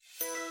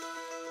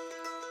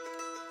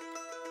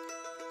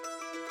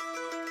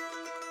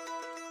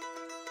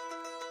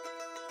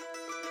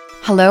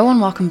Hello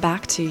and welcome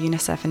back to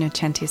UNICEF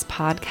Innocenti's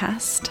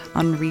podcast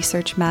on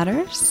Research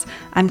Matters.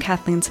 I'm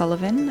Kathleen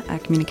Sullivan, a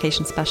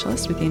communication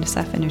specialist with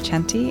UNICEF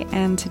Innocenti,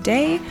 and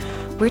today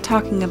we're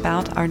talking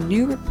about our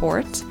new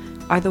report,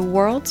 Are the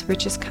World's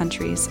Richest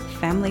Countries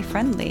Family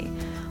Friendly?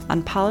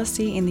 On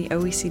policy in the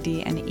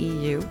OECD and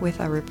EU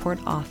with our report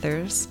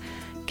authors,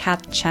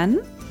 Kat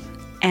Chen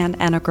and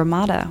Anna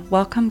Gramada.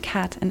 Welcome,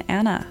 Kat and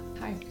Anna.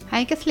 Hi.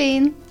 Hi,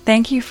 Kathleen.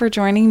 Thank you for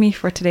joining me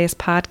for today's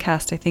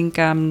podcast. I think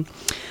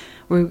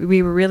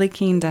we were really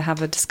keen to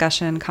have a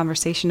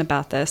conversation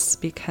about this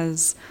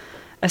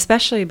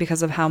especially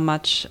because of how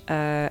much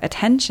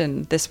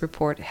attention this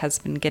report has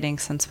been getting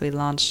since we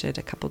launched it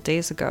a couple of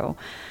days ago.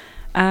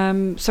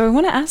 So I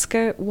want to ask,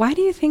 why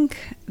do you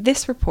think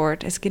this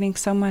report is getting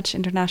so much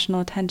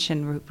international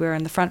attention? We're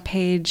on the front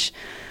page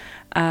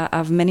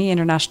of many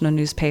international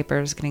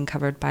newspapers, getting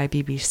covered by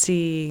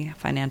BBC,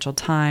 Financial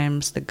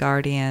Times, The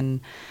Guardian,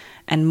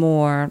 and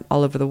more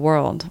all over the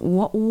world.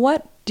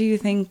 What do you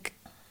think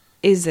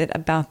is it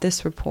about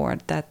this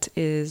report that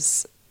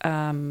is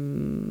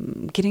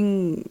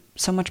getting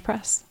so much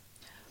press?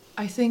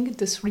 I think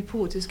this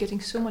report is getting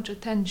so much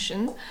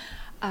attention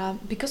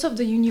because of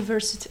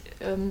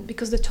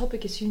because the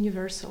topic is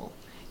universal.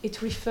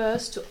 It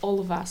refers to all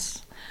of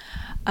us.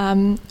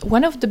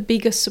 One of the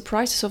biggest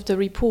surprises of the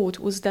report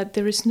was that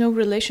there is no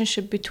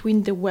relationship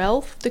between the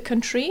wealth of the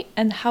country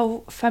and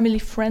how family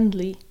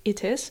friendly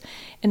it is.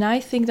 And I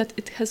think that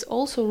it has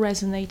also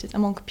resonated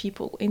among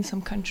people in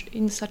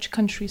such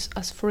countries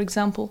as, for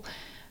example,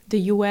 the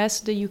US,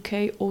 the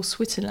UK or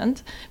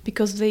Switzerland,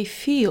 because they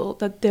feel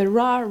that there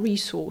are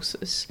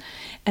resources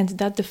and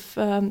that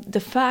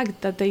the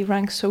fact that they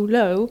rank so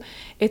low,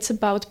 it's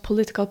about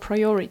political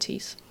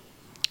priorities.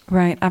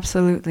 Right,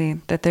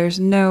 absolutely. That there's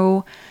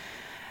no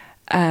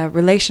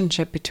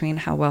relationship between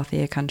how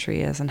wealthy a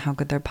country is and how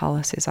good their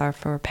policies are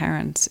for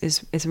parents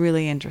is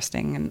really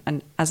interesting.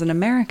 And as an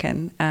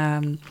American,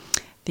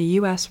 the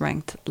US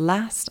ranked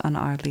last on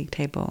our league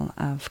table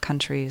of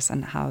countries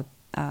and how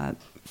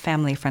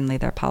family-friendly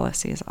their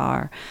policies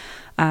are.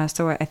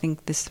 So I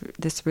think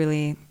this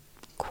really,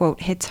 quote,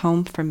 hits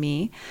home for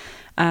me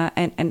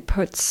and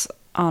puts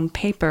on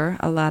paper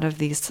a lot of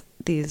these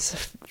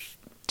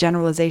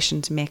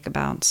generalizations make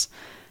about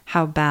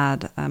how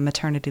bad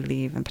maternity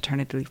leave and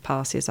paternity leave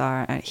policies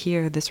are.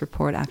 Here, this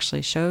report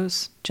actually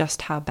shows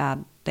just how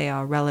bad they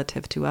are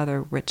relative to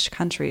other rich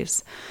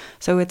countries.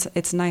 So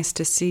it's nice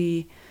to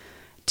see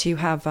to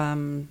have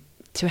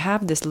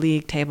this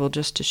league table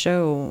just to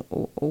show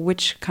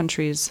which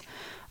countries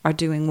are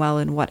doing well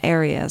in what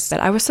areas. But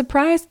I was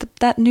surprised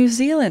that New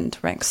Zealand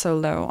ranks so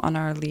low on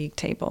our league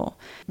table.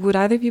 Would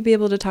either of you be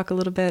able to talk a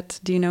little bit?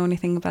 Do you know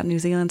anything about New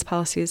Zealand's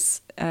policies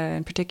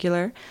in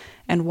particular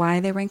and why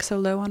they rank so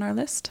low on our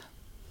list?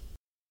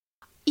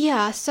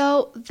 Yeah,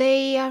 so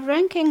they are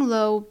ranking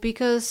low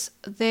because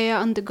they are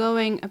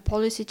undergoing a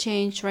policy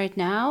change right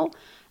now,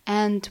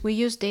 and we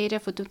use data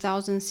for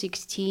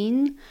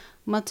 2016.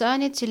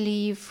 Maternity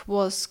leave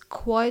was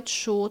quite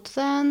short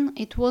then.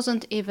 It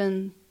wasn't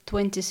even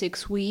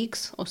 26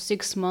 weeks or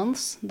 6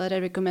 months that I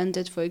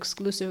recommended for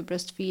exclusive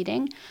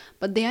breastfeeding,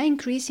 but they are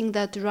increasing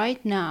that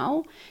right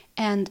now,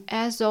 and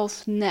as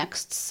of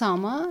next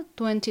summer,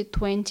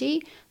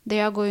 2020,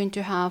 they are going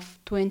to have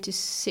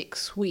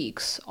 26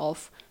 weeks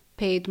of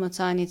paid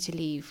maternity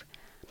leave.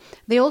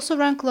 They also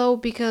rank low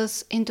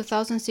because in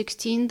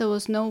 2016 there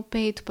was no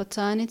paid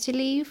paternity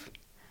leave,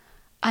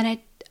 and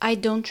I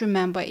don't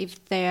remember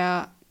if they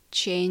are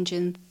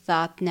changing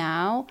that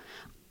now.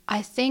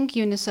 I think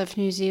UNICEF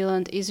New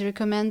Zealand is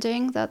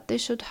recommending that they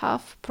should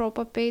have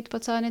proper paid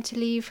paternity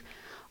leave,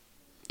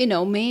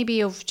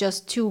 maybe of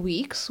just 2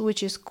 weeks,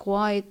 which is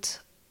quite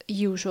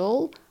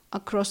usual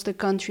across the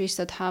countries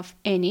that have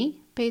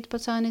any paid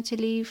paternity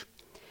leave.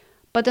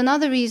 But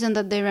another reason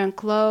that they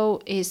rank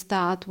low is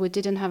that we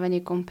didn't have any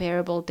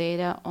comparable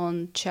data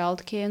on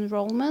childcare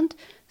enrollment.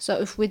 So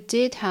if we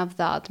did have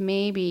that,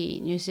 maybe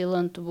New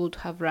Zealand would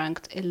have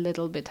ranked a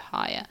little bit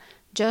higher.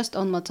 Just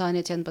on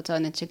maternity and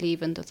paternity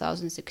leave in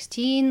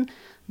 2016,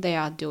 they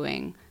are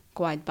doing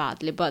quite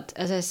badly. But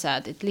as I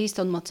said, at least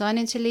on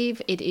maternity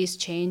leave, it is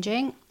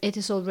changing. It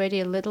is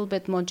already a little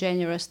bit more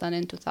generous than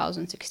in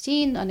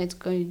 2016, and it's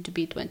going to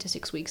be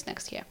 26 weeks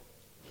next year.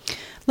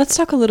 Let's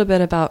talk a little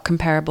bit about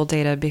comparable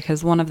data,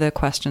 because one of the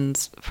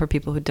questions for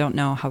people who don't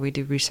know how we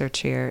do research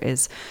here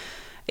is,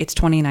 it's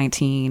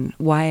 2019.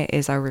 Why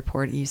is our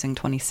report using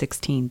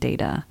 2016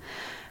 data?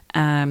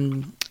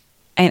 And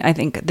I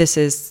think this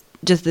is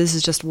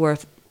just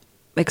worth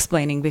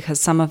explaining,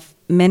 because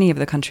many of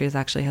the countries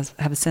actually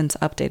have since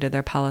updated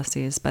their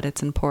policies, but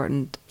it's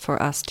important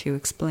for us to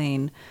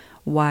explain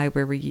why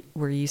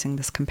we're using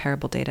this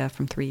comparable data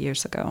from 3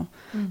 years ago.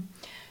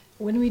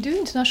 When we do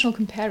international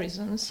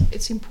comparisons,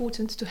 it's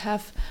important to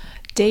have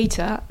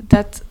data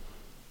that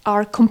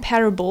are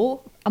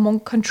comparable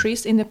among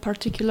countries in a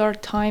particular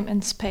time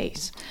and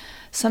space.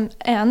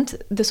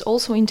 And this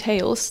also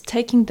entails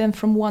taking them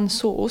from one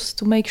source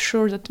to make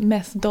sure that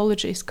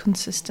methodology is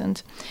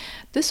consistent.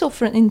 This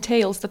often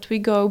entails that we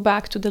go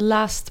back to the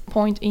last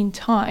point in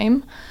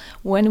time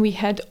when we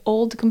had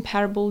all the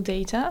comparable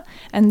data,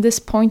 and this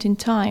point in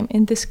time,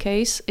 in this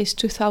case, is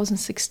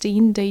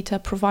 2016 data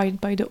provided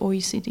by the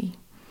OECD.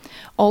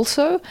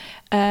 Also,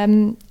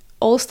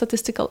 all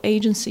statistical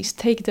agencies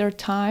take their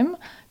time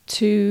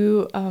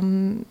to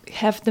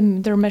have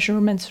their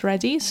measurements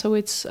ready, so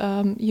it's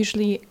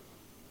usually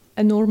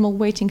a normal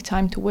waiting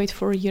time to wait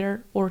for a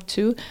year or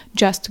two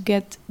just to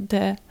get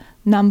the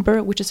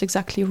number which is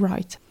exactly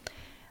right.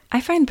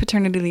 I find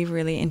paternity leave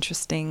really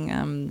interesting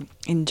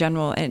in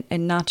general,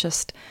 and not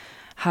just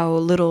how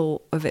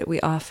little of it we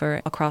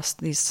offer across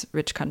these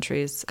rich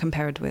countries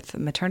compared with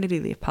maternity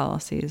leave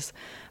policies,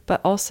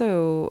 but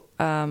also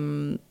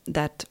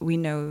that we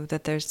know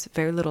that there's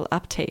very little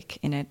uptake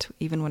in it,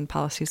 even when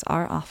policies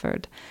are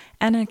offered.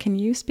 Anna, can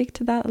you speak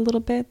to that a little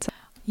bit?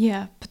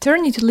 Yeah,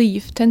 paternity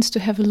leave tends to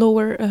have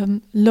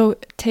low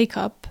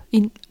take-up,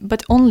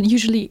 but only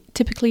usually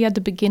typically at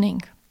the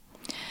beginning.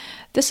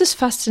 This is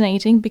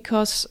fascinating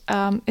because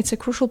it's a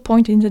crucial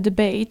point in the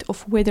debate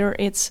of whether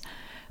it's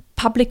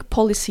public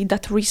policy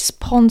that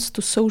responds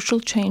to social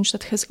change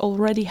that has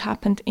already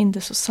happened in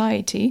the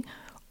society,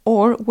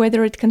 or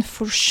whether it can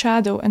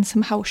foreshadow and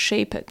somehow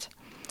shape it.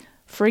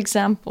 For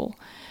example,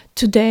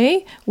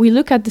 today we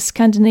look at the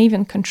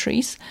Scandinavian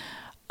countries,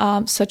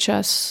 such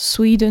as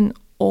Sweden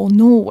or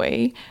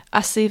Norway,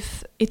 as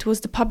if it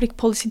was the public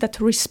policy that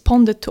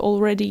responded to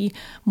already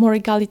more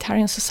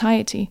egalitarian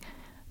society.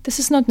 This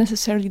is not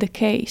necessarily the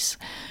case.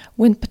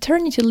 When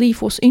paternity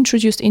leave was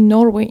introduced in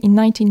Norway in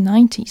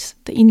 1990s,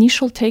 the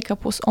initial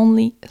take-up was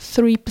only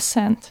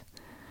 3%.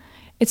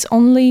 It's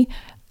only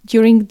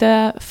during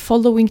the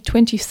following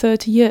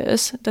 20-30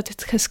 years that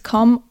it has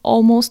come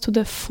almost to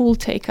the full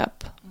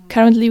take-up.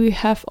 Currently we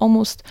have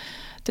almost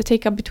the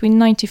take-up between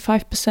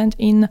 95%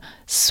 in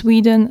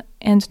Sweden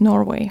and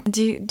Norway.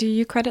 Do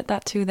you credit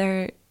that to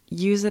their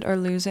use it or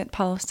lose it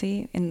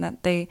policy, in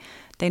that they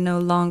no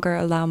longer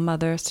allow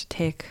mothers to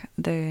take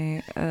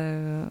the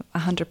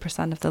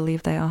 100% of the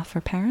leave they offer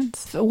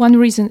parents? One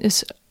reason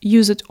is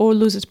use it or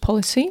lose it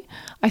policy.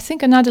 I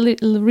think another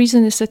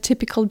reason is the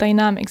typical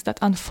dynamics that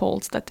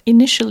unfolds, that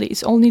initially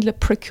it's only the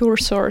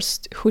precursors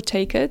who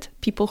take it,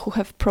 people who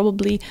have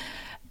probably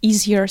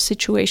easier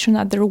situation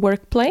at their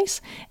workplace,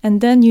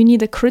 and then you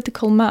need a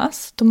critical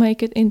mass to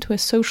make it into a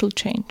social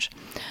change.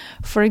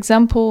 For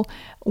example,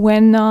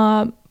 when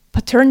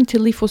paternity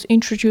leave was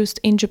introduced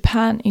in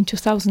Japan in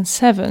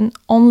 2007,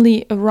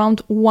 only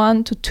around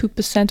 1 to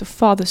 2% of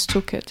fathers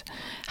took it.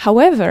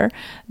 However,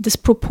 this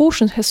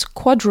proportion has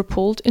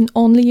quadrupled in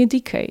only a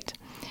decade.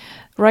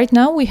 Right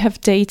now we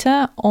have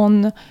data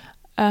on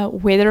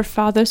whether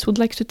fathers would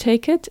like to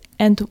take it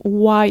and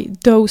why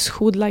those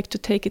who would like to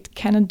take it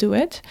cannot do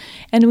it.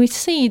 And we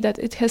see that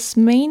it has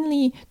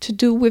mainly to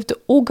do with the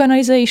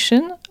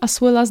organization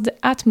as well as the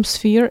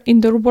atmosphere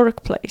in their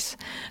workplace.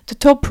 The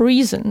top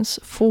reasons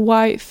for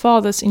why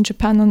fathers in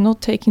Japan are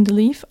not taking the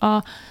leave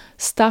are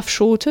staff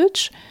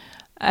shortage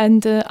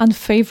and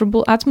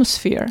unfavorable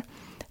atmosphere.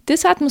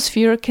 This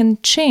atmosphere can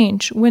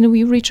change when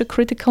we reach a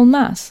critical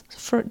mass.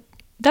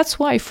 That's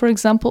why, for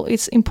example,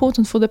 it's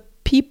important for the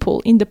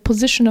people in the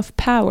position of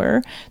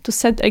power to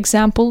set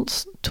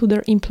examples to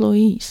their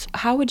employees.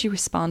 How would you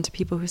respond to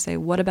people who say,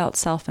 what about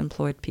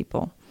self-employed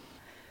people?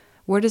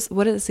 What does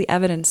the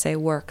evidence say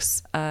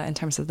works in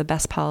terms of the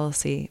best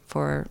policy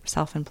for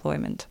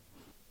self-employment?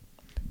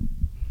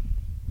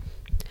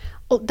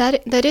 Well,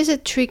 that is a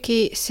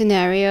tricky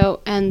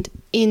scenario, and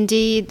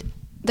indeed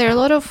there are a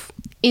lot of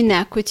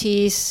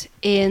inequities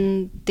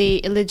in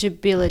the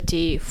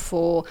eligibility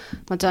for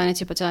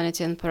maternity,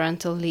 paternity, and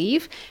parental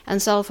leave,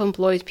 and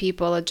self-employed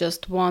people are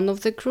just one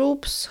of the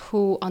groups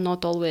who are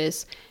not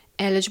always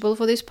eligible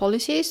for these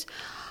policies.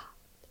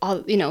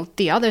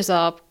 The others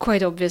are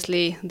quite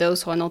obviously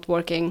those who are not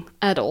working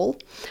at all.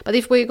 But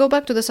if we go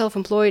back to the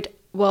self-employed,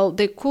 well,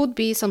 there could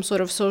be some sort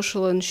of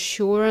social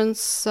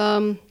insurance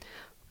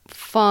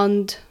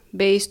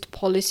fund-based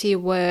policy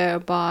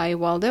whereby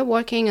while they're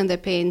working and they're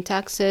paying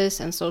taxes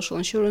and social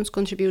insurance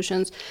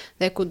contributions,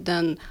 they could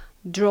then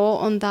draw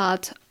on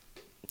that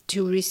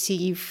to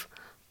receive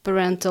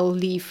parental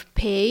leave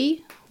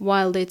pay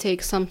while they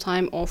take some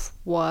time off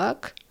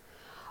work.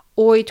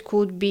 Or it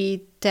could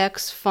be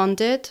tax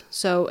funded,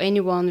 so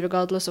anyone,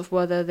 regardless of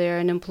whether they're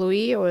an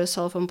employee or a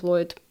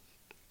self-employed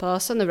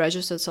person, a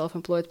registered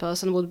self-employed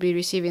person, would be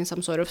receiving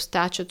some sort of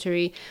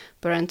statutory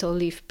parental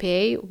leave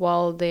pay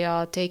while they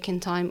are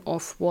taking time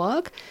off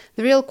work.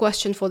 The real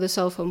question for the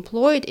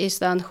self-employed is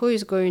then who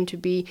is going to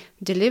be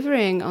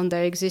delivering on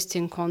their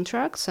existing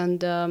contracts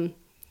and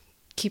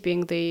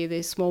keeping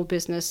the small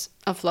business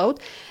afloat.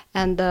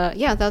 And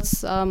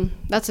that's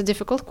a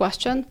difficult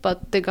question,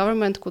 but the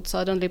government could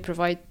certainly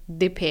provide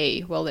the pay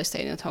while they're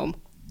staying at home.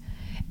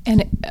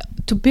 And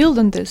to build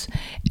on this,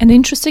 an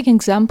interesting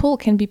example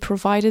can be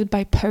provided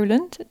by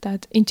Poland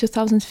that in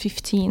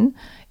 2015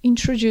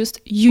 introduced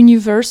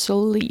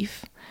universal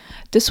leave.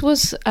 This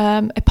was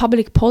a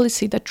public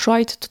policy that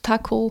tried to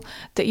tackle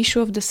the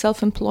issue of the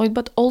self-employed,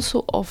 but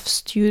also of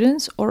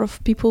students or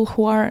of people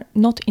who are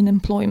not in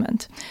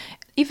employment.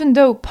 Even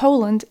though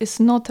Poland is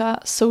not a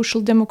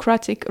social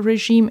democratic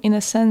regime in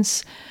a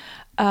sense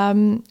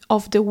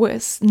of the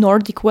West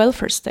Nordic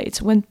welfare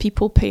states, when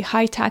people pay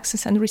high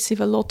taxes and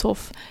receive a lot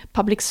of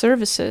public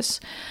services,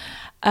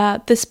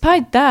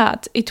 despite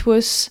that, it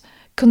was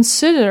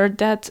considered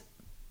that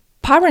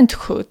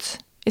parenthood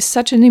is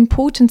such an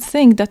important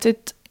thing that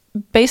it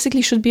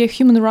basically should be a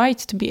human right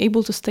to be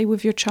able to stay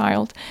with your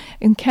child.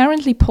 And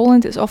currently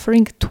Poland is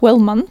offering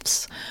 12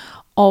 months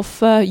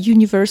of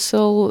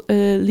universal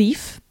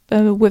leave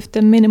with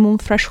the minimum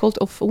threshold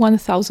of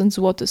 1,000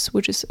 zlotys,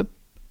 which is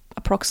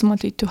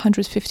approximately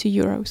 250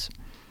 euros.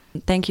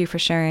 Thank you for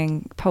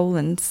sharing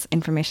Poland's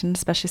information,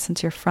 especially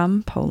since you're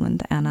from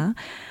Poland, Anna.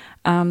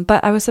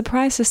 But I was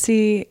surprised to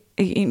see,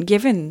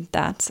 given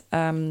that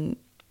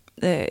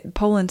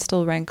Poland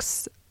still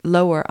ranks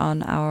lower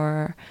on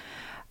our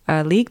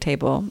league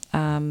table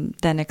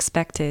than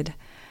expected.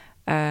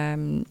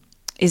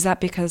 Is that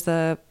because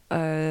the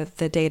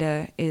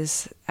data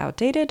is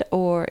outdated,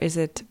 or is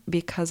it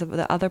because of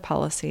the other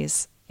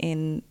policies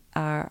in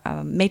our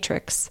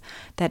matrix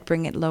that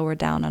bring it lower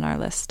down on our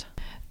list?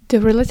 The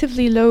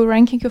relatively low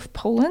ranking of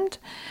Poland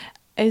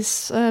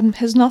has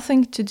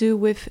nothing to do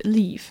with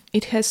leave.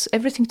 It has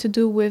everything to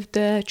do with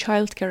the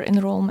childcare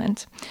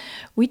enrollment.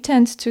 We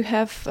tend to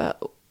have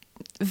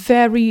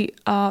very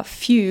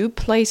few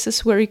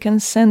places where you can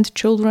send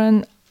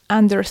children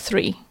under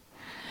 3.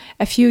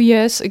 A few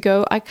years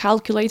ago, I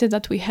calculated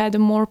that we had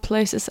more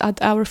places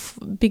at our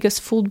biggest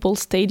football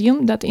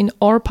stadium than in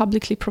our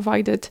publicly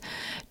provided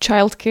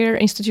childcare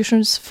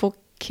institutions for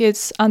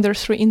kids under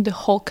 3 in the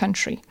whole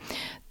country.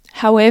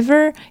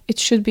 However, it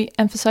should be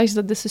emphasized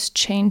that this is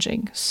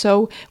changing.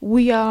 So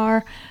we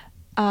are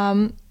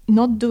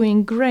not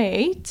doing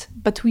great,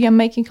 but we are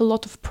making a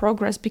lot of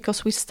progress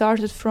because we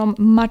started from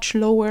much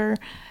lower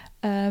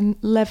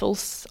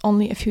levels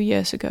only a few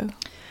years ago.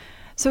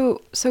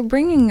 So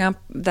bringing up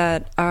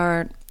that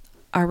our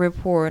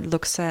report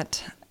looks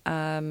at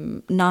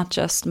not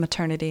just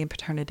maternity and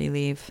paternity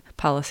leave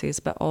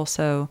policies, but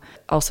also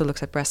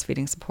looks at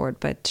breastfeeding support,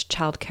 but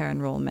childcare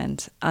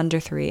enrollment under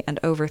 3 and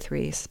over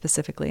 3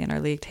 specifically in our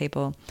league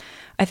table.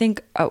 I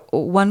think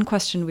one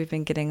question we've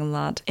been getting a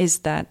lot is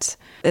that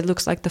it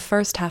looks like the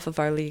first half of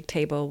our league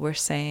table, we're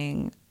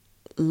saying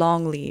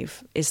long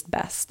leave is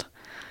best.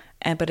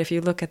 But if you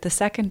look at the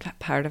second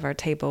part of our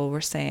table, we're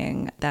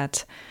saying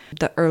that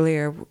the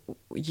earlier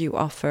you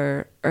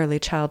offer early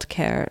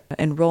childcare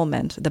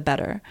enrollment, the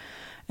better.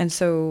 And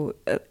so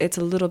it's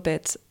a little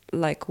bit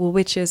like, well,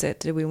 which is it?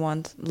 Do we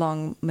want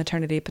long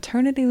maternity,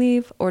 paternity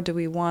leave, or do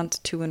we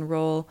want to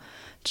enroll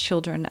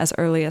children as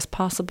early as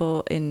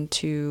possible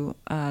into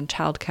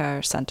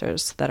childcare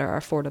centers that are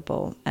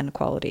affordable and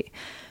quality?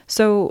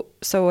 So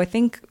I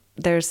think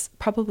there's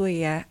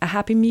probably a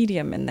happy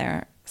medium in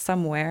there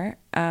somewhere.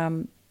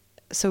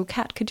 So,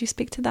 Kat, could you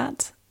speak to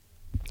that?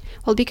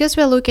 Well, because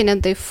we're looking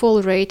at the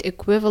full rate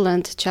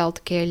equivalent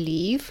childcare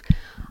leave,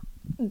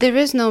 there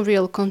is no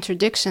real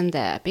contradiction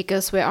there,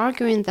 because we're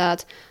arguing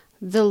that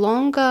the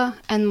longer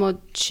and more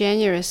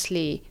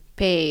generously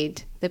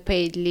paid the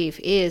paid leave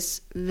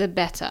is, the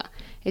better.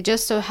 It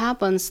just so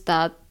happens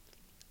that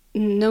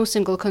no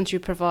single country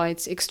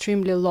provides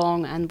extremely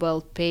long and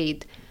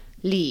well-paid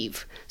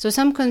leave. So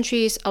some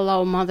countries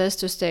allow mothers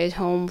to stay at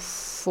home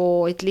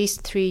for at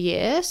least 3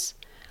 years,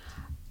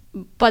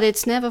 but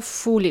it's never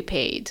fully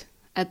paid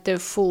at their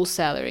full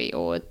salary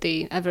or at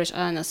the average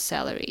earner's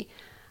salary.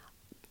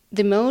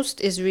 The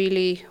most is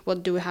really,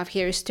 what do we have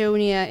here?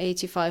 Estonia,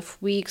 85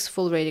 weeks,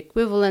 full rate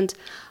equivalent,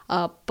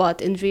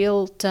 but in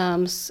real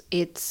terms,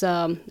 it's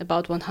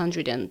about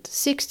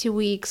 160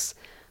 weeks.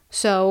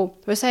 So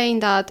we're saying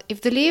that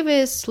if the leave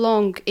is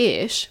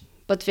long-ish,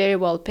 but very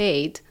well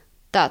paid,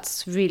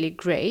 that's really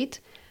great.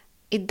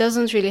 It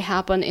doesn't really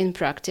happen in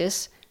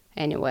practice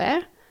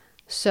anywhere.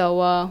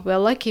 So we're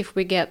lucky if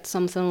we get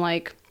something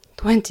like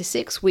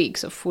 26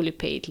 weeks of fully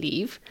paid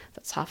leave.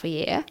 That's half a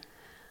year.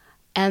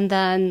 And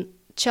then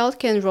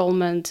childcare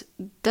enrollment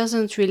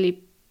doesn't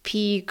really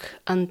peak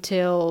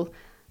until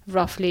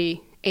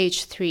roughly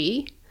age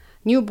 3.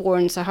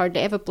 Newborns are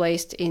hardly ever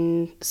placed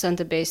in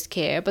center-based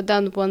care, but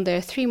then when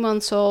they're 3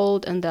 months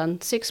old and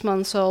then 6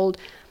 months old,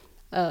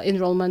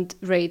 enrollment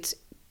rates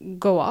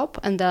go up,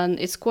 and then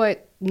it's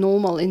quite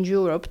normal in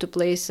Europe to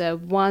place a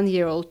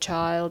 1-year-old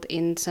child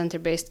in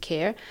center-based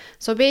care.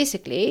 So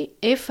basically,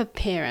 if a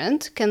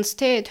parent can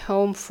stay at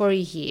home for a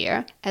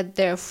year at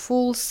their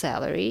full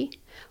salary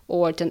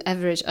or at an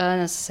average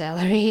earner's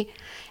salary,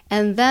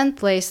 and then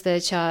place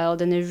their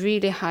child in a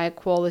really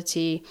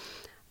high-quality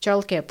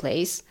childcare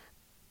place,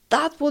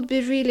 that would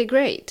be really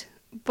great.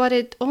 But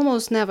it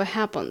almost never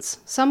happens.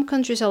 Some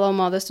countries allow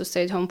mothers to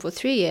stay at home for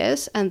 3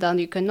 years, and then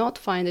you cannot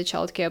find a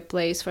childcare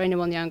place for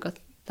anyone younger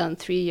than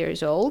 3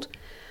 years old.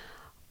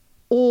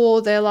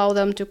 Or they allow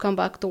them to come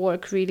back to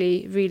work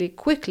really, really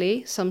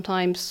quickly,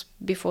 sometimes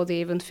before they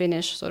even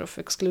finish sort of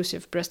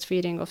exclusive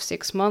breastfeeding of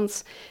 6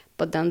 months.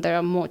 but then there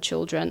are more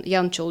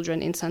young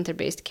children in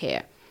center-based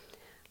care.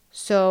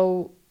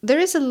 So there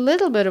is a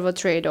little bit of a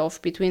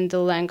trade-off between the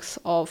length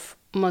of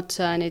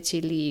maternity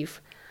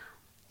leave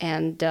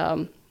and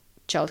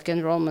childcare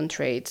enrollment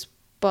rates.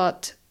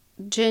 But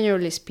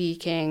generally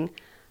speaking,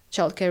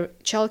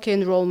 childcare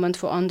enrollment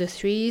for under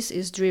 3s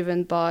is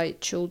driven by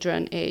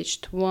children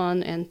aged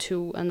 1 and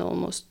 2 and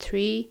almost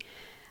 3.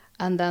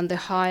 And then the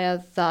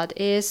higher that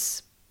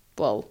is,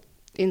 well,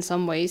 in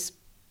some ways,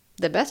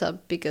 the better,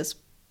 because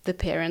both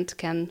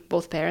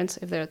parents,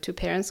 if there are 2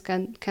 parents,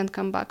 can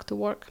come back to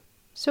work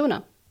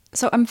sooner.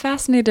 So I'm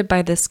fascinated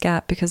by this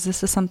gap because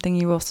this is something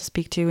you also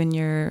speak to in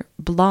your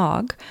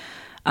blog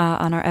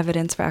on our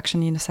Evidence for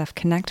Action UNICEF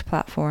Connect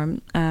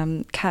platform.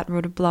 Kat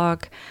wrote a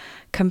blog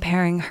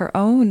comparing her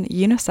own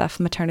UNICEF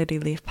maternity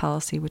leave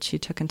policy, which she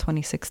took in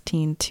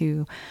 2016,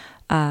 to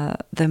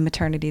the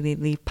maternity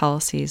leave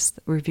policies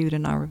reviewed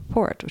in our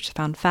report, which I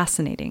found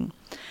fascinating.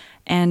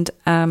 And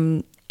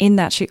in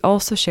that, she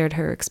also shared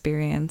her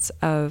experience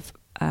of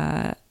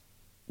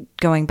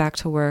going back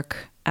to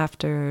work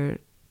after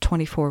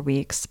 24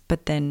 weeks,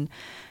 but then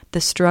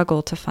the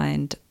struggle to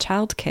find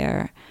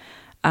childcare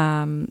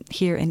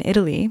here in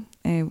Italy.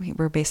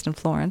 We're based in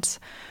Florence,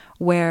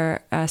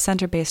 where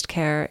center-based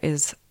care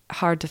is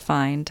hard to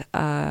find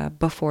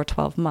before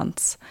 12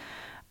 months.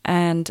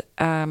 And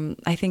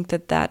I think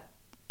that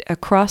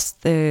across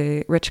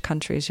the rich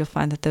countries, you'll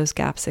find that those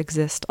gaps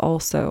exist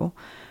also.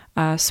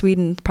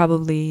 Sweden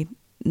probably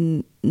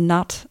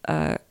not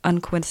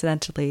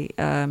uncoincidentally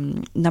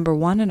number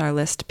 1 in our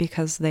list,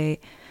 because they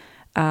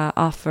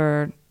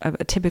offer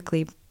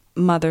typically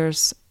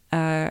mothers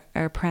or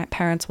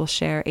parents will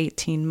share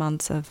 18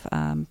 months of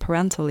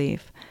parental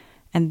leave.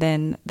 And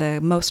then the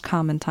most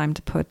common time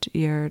to put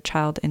your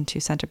child into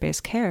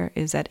center-based care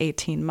is at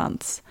 18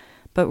 months.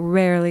 But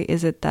rarely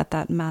is it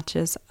that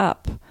matches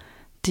up.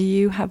 Do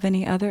you have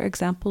any other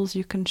examples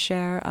you can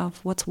share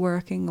of what's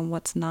working and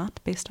what's not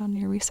based on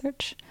your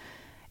research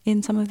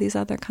in some of these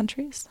other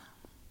countries?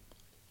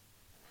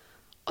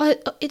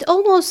 It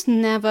almost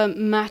never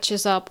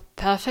matches up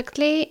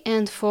perfectly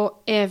and for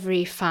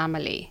every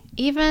family.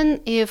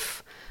 Even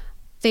if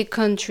the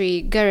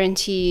country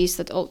guarantees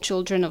that all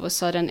children of a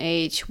certain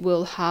age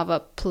will have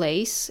a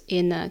place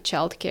in a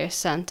childcare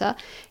center,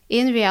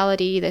 in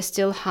reality, they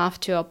still have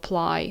to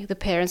apply. The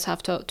parents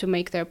have to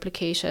make their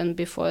application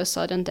before a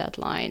certain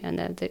deadline, and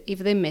then if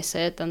they miss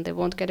it, then they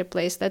won't get a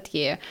place that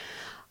year.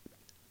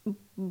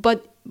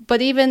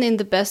 But even in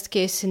the best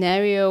case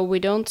scenario, we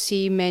don't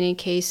see many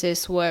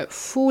cases where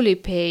fully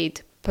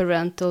paid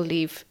parental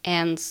leave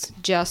ends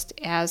just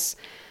as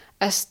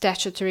a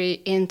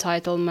statutory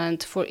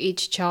entitlement for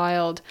each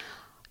child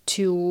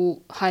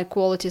to high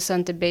quality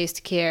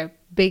center-based care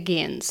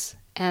begins.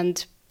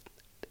 And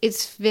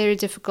it's very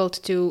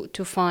difficult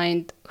to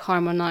find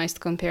harmonized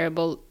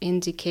comparable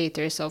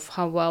indicators of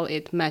how well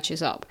it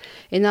matches up.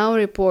 In our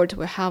report,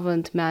 we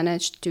haven't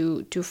managed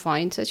to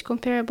find such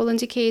comparable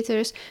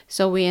indicators,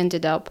 so we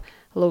ended up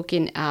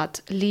looking at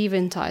leave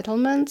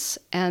entitlements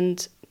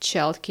and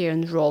childcare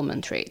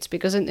enrollment rates,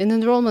 because an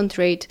enrollment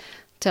rate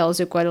tells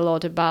you quite a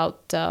lot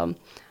about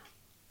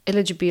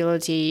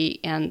eligibility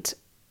and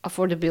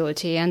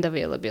affordability and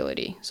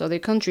availability. So the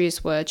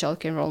countries where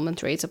childcare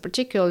enrollment rates are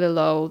particularly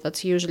low,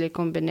 that's usually a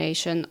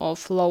combination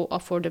of low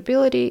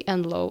affordability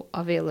and low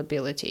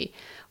availability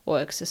or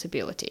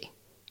accessibility.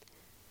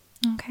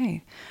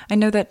 Okay. I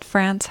know that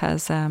France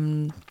has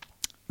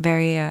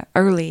very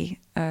early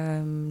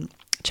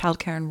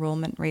childcare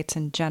enrollment rates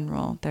in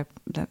general.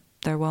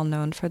 They're well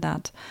known for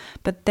that.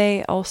 But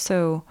they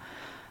also...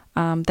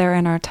 they're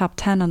in our top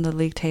 10 on the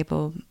league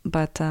table,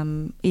 but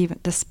even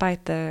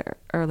despite the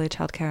early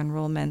childcare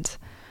enrollment,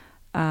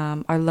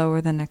 are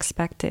lower than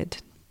expected.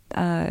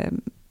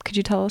 Could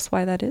you tell us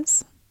why that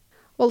is?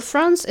 Well,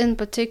 France in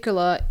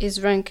particular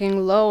is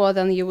ranking lower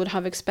than you would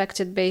have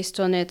expected based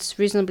on its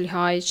reasonably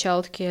high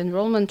childcare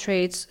enrollment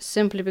rates,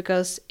 simply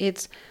because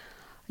its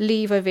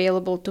leave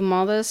available to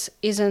mothers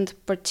isn't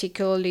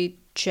particularly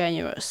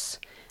generous.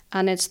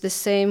 And it's the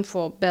same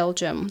for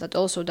Belgium, that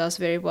also does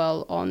very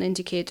well on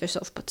indicators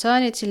of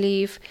paternity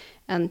leave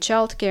and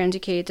childcare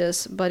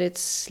indicators, but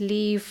its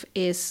leave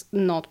is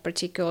not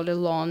particularly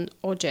long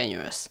or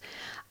generous.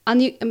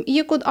 And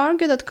you could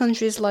argue that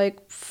countries like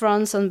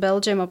France and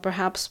Belgium are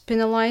perhaps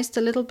penalized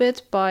a little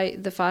bit by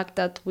the fact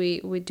that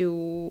we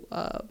do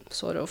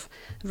sort of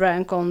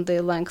rank on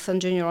the length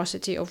and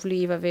generosity of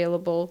leave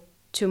available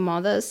to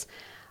mothers.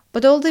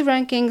 But all the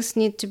rankings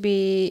need to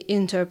be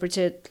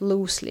interpreted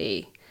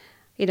loosely.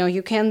 You know,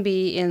 you can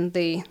be in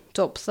the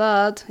top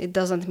third. It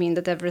doesn't mean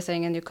that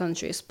everything in your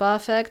country is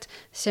perfect.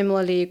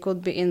 Similarly, you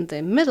could be in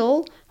the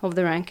middle of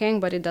the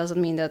ranking, but it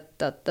doesn't mean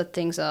that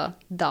things are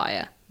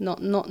dire.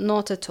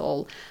 Not at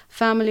all.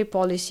 Family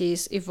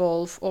policies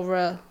evolve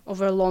over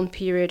a long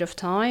period of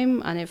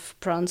time, and if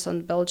France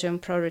and Belgium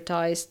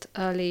prioritized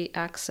early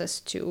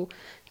access to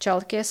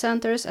childcare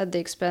centers at the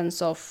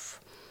expense of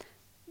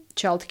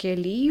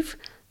childcare leave,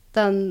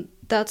 then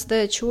that's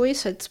their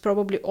choice. It's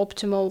probably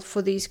optimal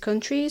for these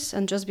countries,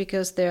 and just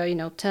because they're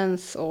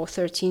 10th or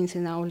 13th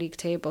in our league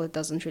table, it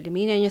doesn't really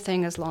mean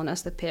anything as long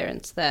as the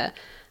parents there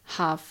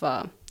have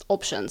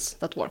options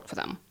that work for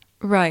them.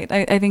 Right.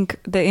 I think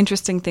the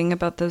interesting thing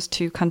about those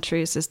two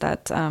countries is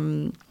that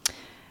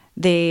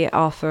they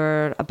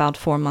offer about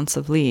 4 months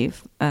of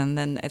leave, and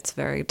then it's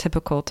very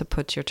typical to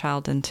put your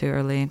child into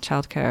early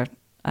childcare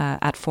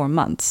at 4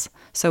 months.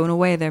 So in a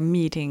way, they're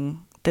meeting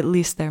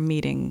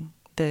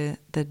the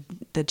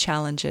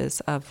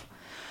challenges of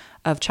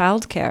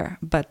childcare,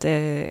 but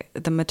the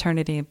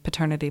maternity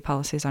paternity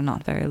policies are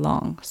not very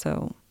long,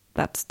 so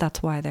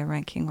that's why they're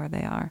ranking where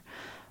they are.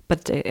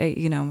 But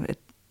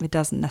it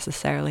doesn't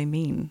necessarily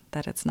mean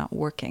that it's not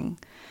working,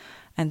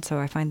 and so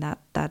I find that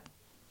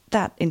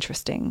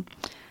interesting.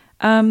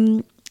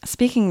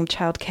 Speaking of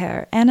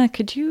childcare, Anna,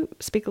 could you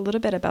speak a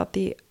little bit about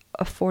the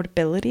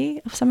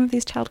affordability of some of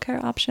these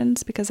childcare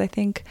options? Because I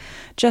think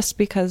just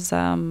because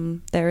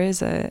there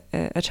is a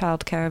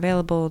childcare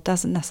available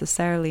doesn't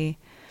necessarily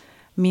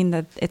mean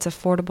that it's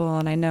affordable.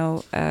 And I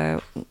know,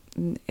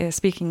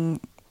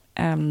 speaking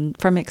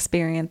from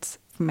experience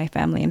from my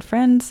family and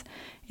friends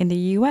in the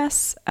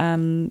U.S.,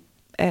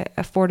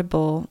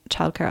 affordable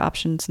childcare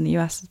options in the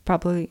U.S. is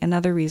probably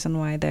another reason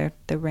why they're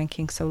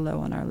ranking so low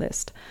on our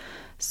list.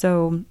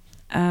 So,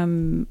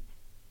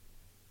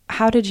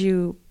 how did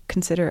you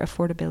consider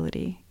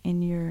affordability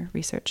in your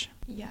research?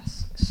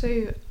 Yes.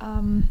 So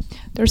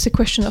there's a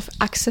question of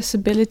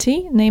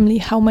accessibility, namely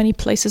how many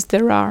places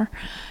there are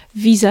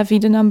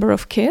vis-a-vis the number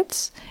of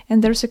kids,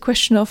 and there's a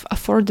question of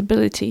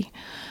affordability.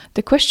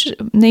 The question,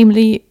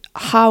 namely,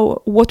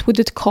 what would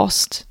it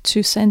cost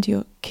to send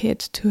your kid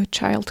to a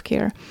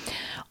childcare?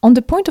 On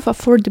the point of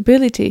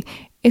affordability,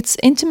 it's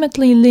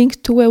intimately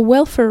linked to a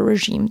welfare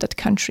regime that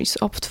countries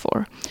opt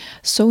for.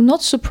 So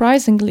not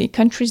surprisingly,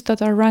 countries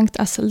that are ranked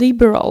as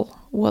liberal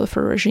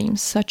welfare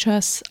regimes, such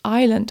as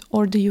Ireland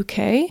or the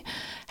UK,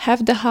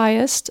 have the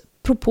highest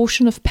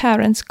proportion of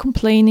parents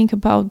complaining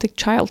about the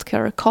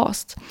childcare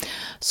cost.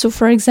 So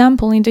for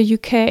example, in the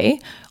UK,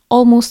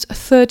 almost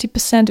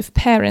 30% of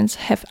parents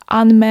have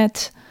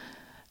unmet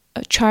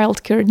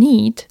childcare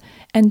need,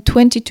 and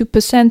 22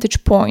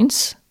 percentage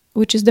points,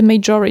 which is the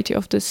majority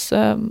of this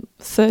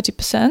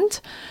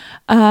 30%,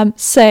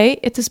 say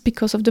it is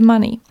because of the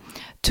money.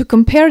 To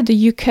compare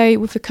the UK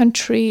with a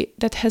country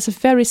that has a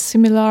very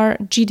similar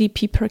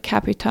GDP per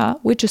capita,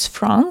 which is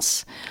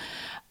France,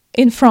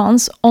 in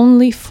France,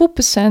 only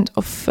 4%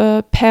 of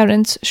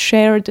parents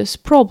share this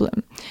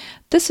problem.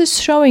 This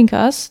is showing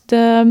us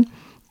the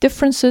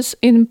differences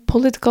in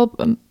political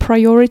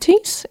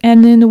priorities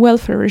and in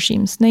welfare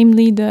regimes,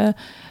 namely the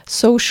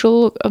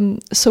social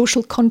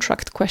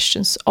contract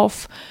questions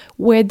of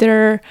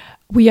whether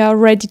we are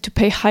ready to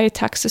pay higher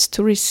taxes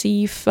to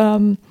receive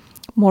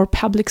more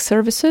public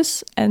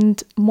services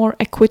and more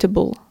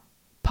equitable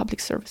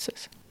public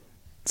services.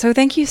 So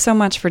thank you so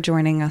much for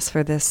joining us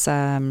for this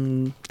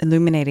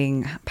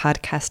illuminating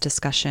podcast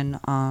discussion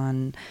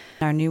on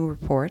our new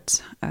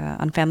report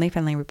on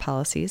family-friendly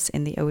policies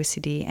in the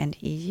OECD and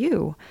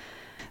EU.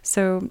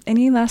 So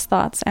any last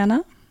thoughts,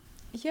 Anna?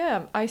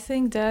 Yeah, I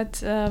think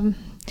that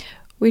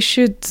we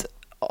should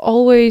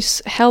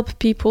always help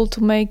people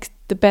to make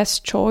the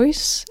best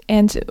choice,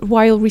 and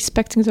while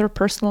respecting their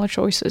personal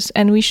choices.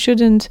 And we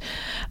shouldn't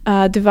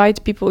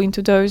divide people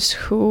into those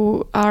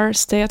who are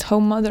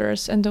stay-at-home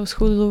mothers and those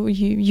who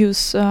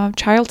use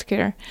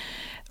childcare.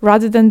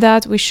 Rather than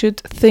that, we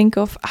should think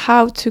of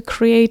how to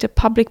create a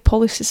public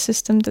policy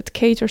system that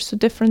caters to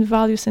different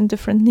values and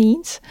different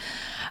needs,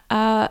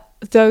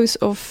 those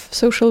of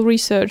social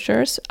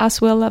researchers, as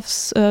well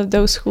as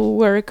those who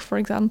work, for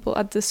example,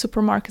 at the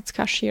supermarket's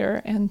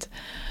cashier and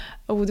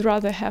would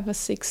rather have a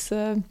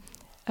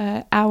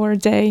 6-hour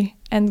day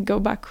and go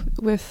back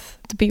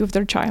to be with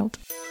their child.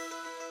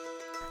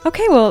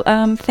 Okay, well,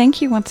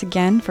 thank you once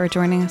again for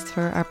joining us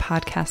for our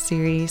podcast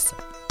series.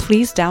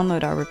 Please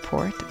download our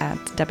report at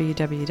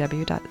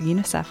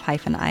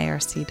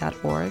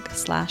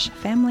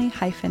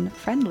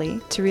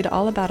www.unicef-irc.org/family-friendly to read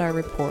all about our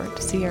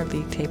report, see our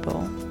league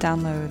table,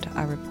 download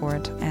our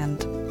report,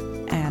 and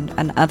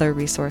other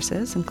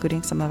resources,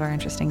 including some of our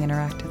interesting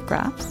interactive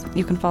graphs.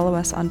 You can follow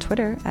us on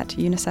Twitter at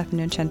UNICEF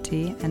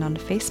Innocenti and on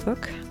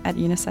Facebook at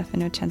UNICEF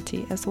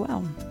Innocenti as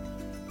well.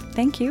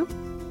 Thank you.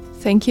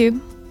 Thank you.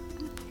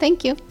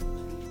 Thank you.